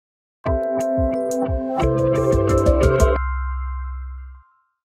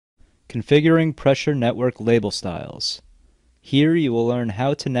Configuring pressure network label styles. Here you will learn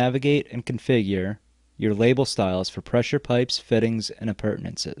how to navigate and configure your label styles for pressure pipes, fittings, and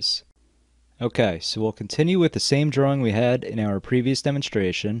appurtenances. Okay, so we'll continue with the same drawing we had in our previous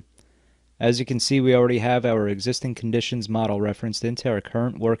demonstration. As you can see, we already have our existing conditions model referenced into our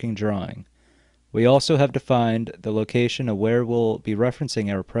current working drawing. We also have defined the location of where we'll be referencing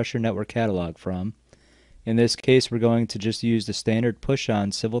our pressure network catalog from. In this case, we're going to just use the standard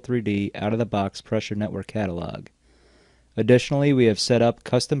push-on Civil 3D out-of-the-box pressure network catalog. Additionally, we have set up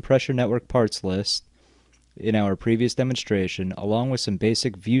custom pressure network parts list in our previous demonstration, along with some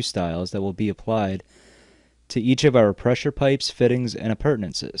basic view styles that will be applied to each of our pressure pipes, fittings, and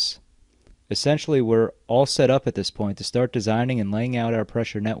appurtenances. Essentially, we're all set up at this point to start designing and laying out our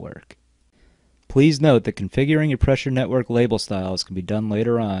pressure network. Please note that configuring your pressure network label styles can be done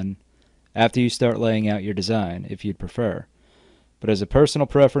later on after you start laying out your design, if you'd prefer. But as a personal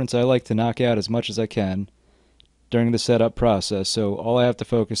preference, I like to knock out as much as I can during the setup process, so all I have to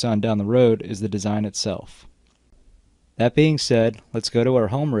focus on down the road is the design itself. That being said, let's go to our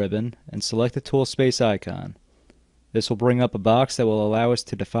home ribbon and select the tool space icon. This will bring up a box that will allow us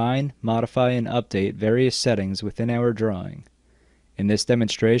to define, modify, and update various settings within our drawing. In this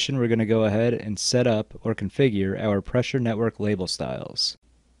demonstration, we're going to go ahead and set up or configure our pressure network label styles.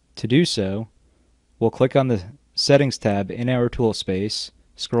 To do so, we'll click on the Settings tab in our tool space,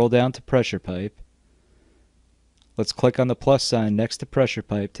 scroll down to Pressure Pipe. Let's click on the plus sign next to Pressure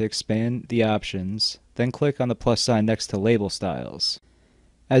Pipe to expand the options, then click on the plus sign next to Label Styles.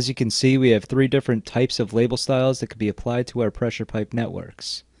 As you can see, we have three different types of label styles that can be applied to our pressure pipe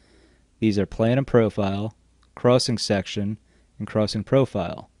networks. These are Plan and Profile, Crossing Section, and Crossing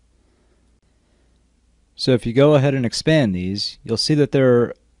Profile. So if you go ahead and expand these, you'll see that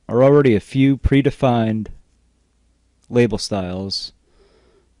there are already a few predefined label styles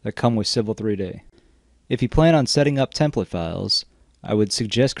that come with Civil 3D. If you plan on setting up template files, I would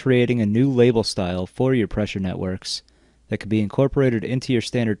suggest creating a new label style for your pressure networks that could be incorporated into your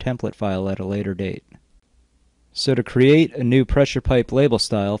standard template file at a later date. So to create a new pressure pipe label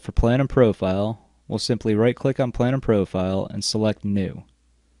style for Plan and Profile, we'll simply right-click on Plan and Profile and select New.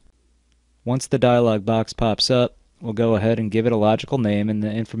 Once the dialog box pops up, we'll go ahead and give it a logical name in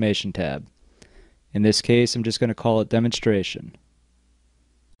the Information tab. In this case, I'm just going to call it Demonstration.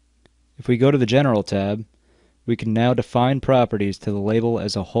 If we go to the General tab, we can now define properties to the label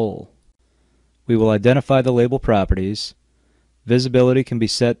as a whole. We will identify the label properties. Visibility can be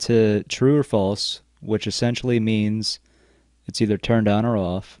set to true or false, which essentially means it's either turned on or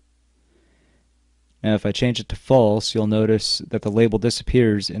off. Now if I change it to false, you'll notice that the label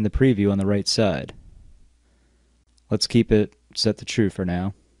disappears in the preview on the right side. Let's keep it set to true for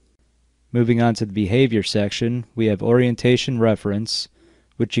now. Moving on to the behavior section, we have orientation reference,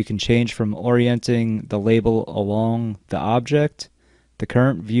 which you can change from orienting the label along the object, the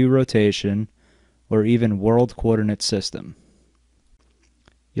current view rotation, or even world coordinate system.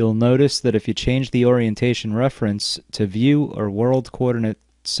 You'll notice that if you change the orientation reference to view or world coordinate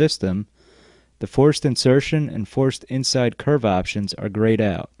system, the forced insertion and forced inside curve options are grayed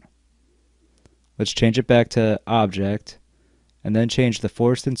out. Let's change it back to object, and then change the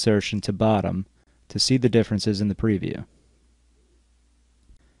forced insertion to bottom to see the differences in the preview.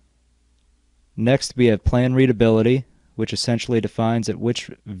 Next, we have plan readability, which essentially defines at which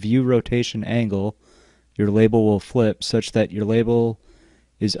view rotation angle your label will flip such that your label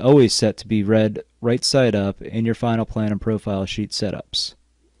is always set to be read right side up in your final plan and profile sheet setups.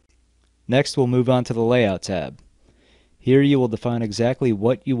 Next, we'll move on to the Layout tab. Here you will define exactly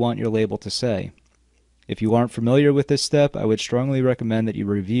what you want your label to say. If you aren't familiar with this step, I would strongly recommend that you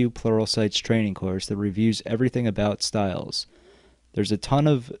review Pluralsight's training course that reviews everything about styles. There's a ton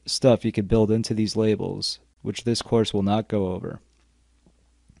of stuff you could build into these labels, which this course will not go over.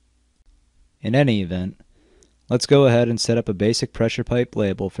 In any event, let's go ahead and set up a basic pressure pipe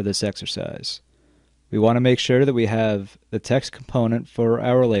label for this exercise. We want to make sure that we have the text component for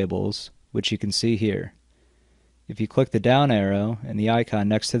our labels, which you can see here. If you click the down arrow and the icon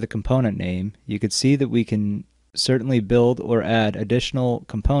next to the component name, you can see that we can certainly build or add additional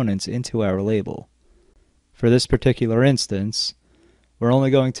components into our label. For this particular instance, we're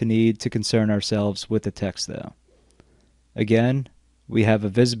only going to need to concern ourselves with the text though. Again, we have a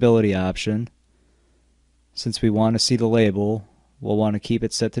visibility option. Since we want to see the label, we'll want to keep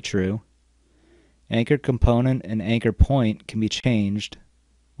it set to true. Anchor component and anchor point can be changed,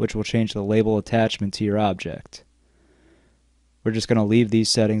 which will change the label attachment to your object. We're just going to leave these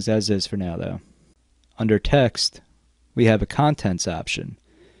settings as is for now though. Under text, we have a contents option.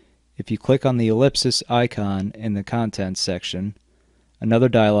 If you click on the ellipsis icon in the Contents section, another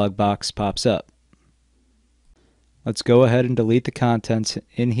dialog box pops up. Let's go ahead and delete the contents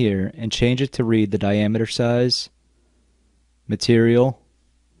in here and change it to read the diameter size, material,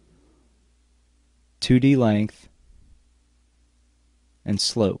 2D length, and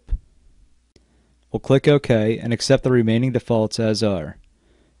slope. We'll click OK and accept the remaining defaults as are.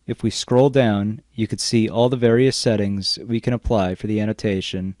 If we scroll down, you can see all the various settings we can apply for the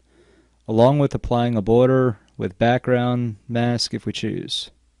annotation, along with applying a border with background mask if we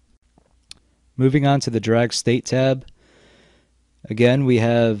choose. Moving on to the Drag State tab, again we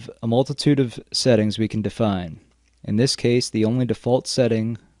have a multitude of settings we can define. In this case, the only default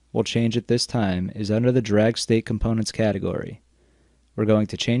setting we'll change at this time is under the Drag State Components category. We're going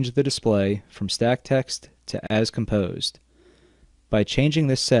to change the display from stack text to as composed. By changing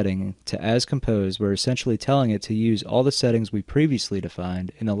this setting to as composed, we're essentially telling it to use all the settings we previously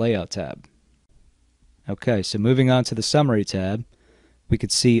defined in the Layout tab. Okay, so moving on to the Summary tab, we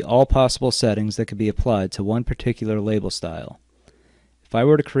could see all possible settings that could be applied to one particular label style. If I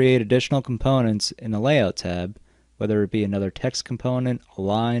were to create additional components in the Layout tab, whether it be another text component, a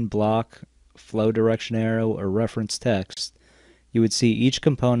line, block, flow direction arrow, or reference text, you would see each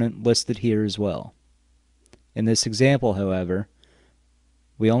component listed here as well. In this example, however,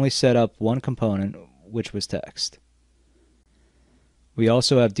 we only set up one component, which was text. We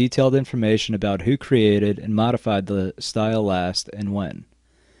also have detailed information about who created and modified the style last and when.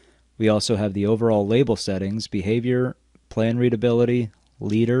 We also have the overall label settings, behavior, plan readability,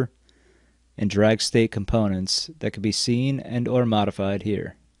 leader, and drag state components that can be seen and or modified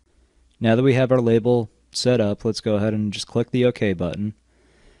here. Now that we have our label set up, let's go ahead and just click the OK button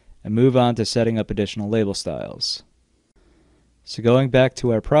and move on to setting up additional label styles. So going back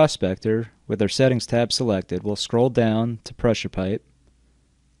to our prospector, with our settings tab selected, we'll scroll down to pressure pipe,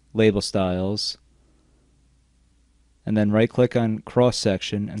 label styles, and then right click on cross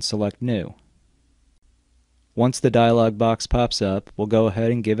section and select new. Once the dialog box pops up, we'll go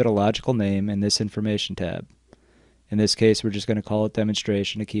ahead and give it a logical name in this information tab. In this case, we're just going to call it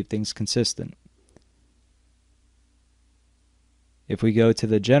demonstration to keep things consistent. If we go to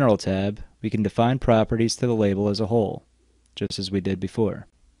the General tab, we can define properties to the label as a whole, just as we did before.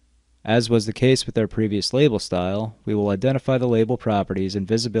 As was the case with our previous label style, we will identify the label properties and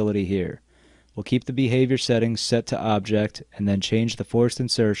visibility here. We'll keep the behavior settings set to object and then change the forced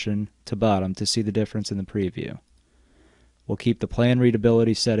insertion to bottom to see the difference in the preview. We'll keep the plan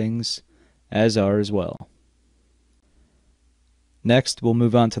readability settings as are as well. Next, we'll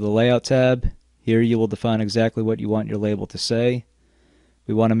move on to the Layout tab. Here you will define exactly what you want your label to say.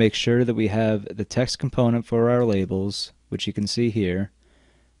 We want to make sure that we have the text component for our labels, which you can see here.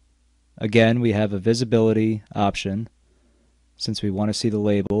 Again, we have a visibility option. Since we want to see the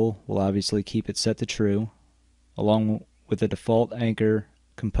label, we'll obviously keep it set to true, along with the default anchor,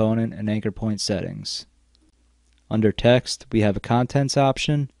 component, and anchor point settings. Under text, we have a contents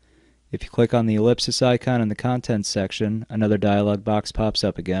option. If you click on the ellipsis icon in the contents section, another dialog box pops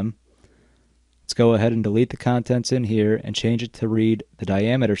up again. Let's go ahead and delete the contents in here and change it to read the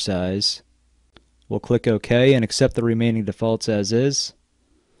diameter size. We'll click OK and accept the remaining defaults as is.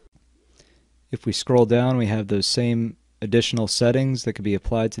 If we scroll down, we have those same additional settings that can be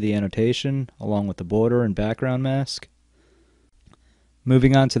applied to the annotation, along with the border and background mask.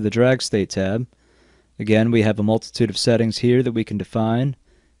 Moving on to the Drag State tab, again we have a multitude of settings here that we can define.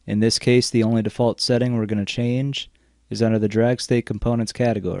 In this case, the only default setting we're going to change is under the Drag State Components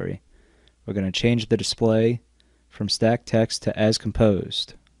category. We're going to change the display from stack text to as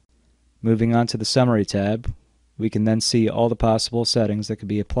composed. Moving on to the Summary tab, we can then see all the possible settings that can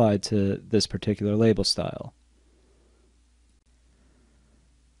be applied to this particular label style.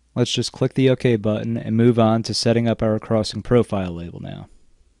 Let's just click the OK button and move on to setting up our crossing profile label now.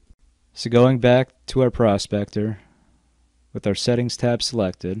 So going back to our prospector, with our settings tab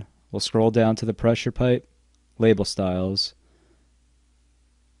selected, we'll scroll down to the pressure pipe, label styles,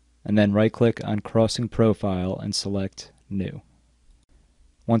 and then right click on crossing profile and select new.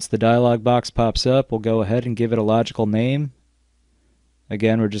 Once the dialog box pops up, we'll go ahead and give it a logical name.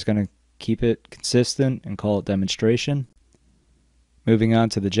 Again, we're just going to keep it consistent and call it demonstration. Moving on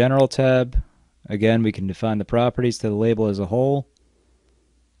to the General tab, again we can define the properties to the label as a whole.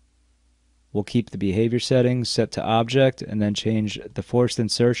 We'll keep the behavior settings set to object and then change the forced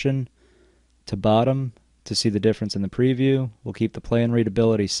insertion to bottom to see the difference in the preview. We'll keep the plan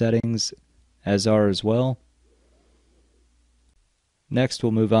readability settings as are as well. Next,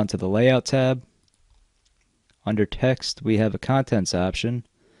 we'll move on to the Layout tab. Under text, we have a contents option.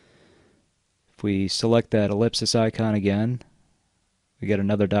 If we select that ellipsis icon again, We get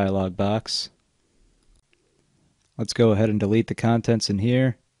another dialog box. Let's go ahead and delete the contents in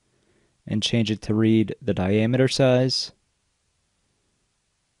here and change it to read the diameter size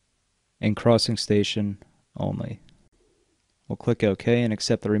and crossing station only. We'll click OK and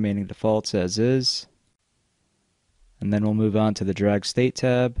accept the remaining defaults as is. And then we'll move on to the drag state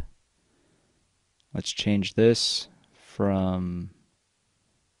tab. Let's change this from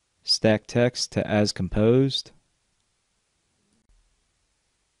stack text to as composed.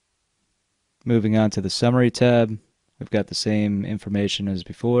 Moving on to the summary tab, we've got the same information as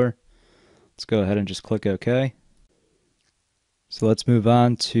before. Let's go ahead and just click OK. So let's move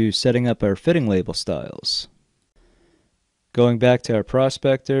on to setting up our fitting label styles. Going back to our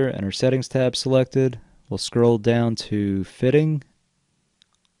prospector and our settings tab selected, we'll scroll down to fitting,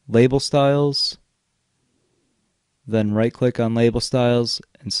 label styles, then right click on label styles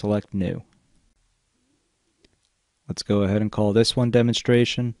and select new. Let's go ahead and call this one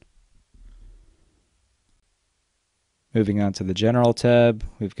demonstration. Moving on to the general tab,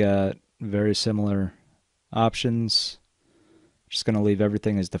 we've got very similar options. Just going to leave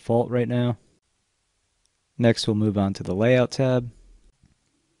everything as default right now. Next, we'll move on to the layout tab.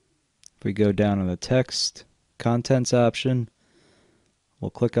 If we go down on the text contents option,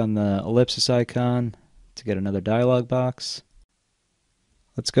 we'll click on the ellipsis icon to get another dialog box.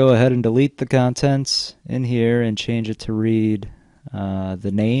 Let's go ahead and delete the contents in here and change it to read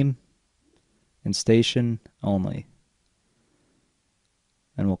the name and station only.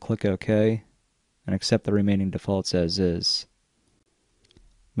 And we'll click OK and accept the remaining defaults as is.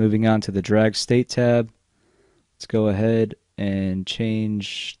 Moving on to the drag state tab, let's go ahead and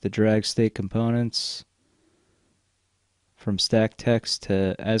change the drag state components from stack text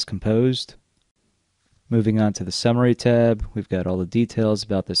to as composed. Moving on to the summary tab, we've got all the details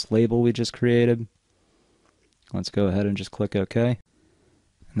about this label we just created. Let's go ahead and just click OK.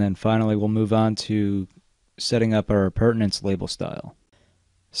 And then finally we'll move on to setting up our appurtenance label style.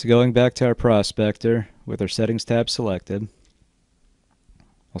 So going back to our prospector with our settings tab selected,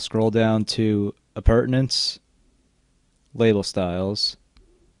 we'll scroll down to appurtenance, label styles,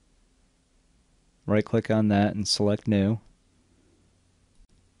 right click on that and select new.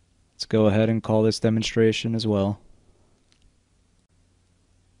 Let's go ahead and call this demonstration as well.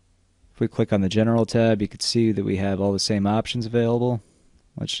 If we click on the general tab, you can see that we have all the same options available.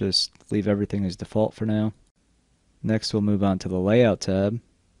 Let's just leave everything as default for now. Next we'll move on to the layout tab.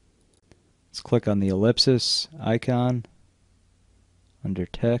 Let's click on the ellipsis icon under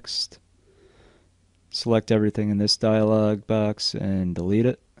text. Select everything in this dialog box and delete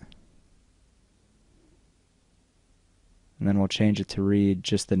it. And then we'll change it to read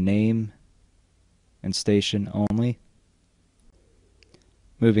just the name and station only.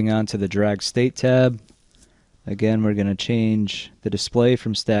 Moving on to the drag state tab. Again, we're going to change the display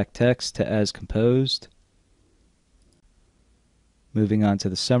from stack text to as composed. Moving on to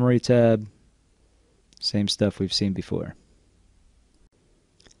the summary tab. Same stuff we've seen before.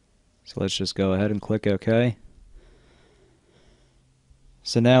 So let's just go ahead and click OK.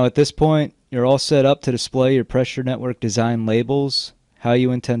 So now at this point, you're all set up to display your pressure network design labels, how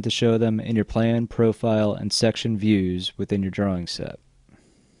you intend to show them in your plan, profile, and section views within your drawing set.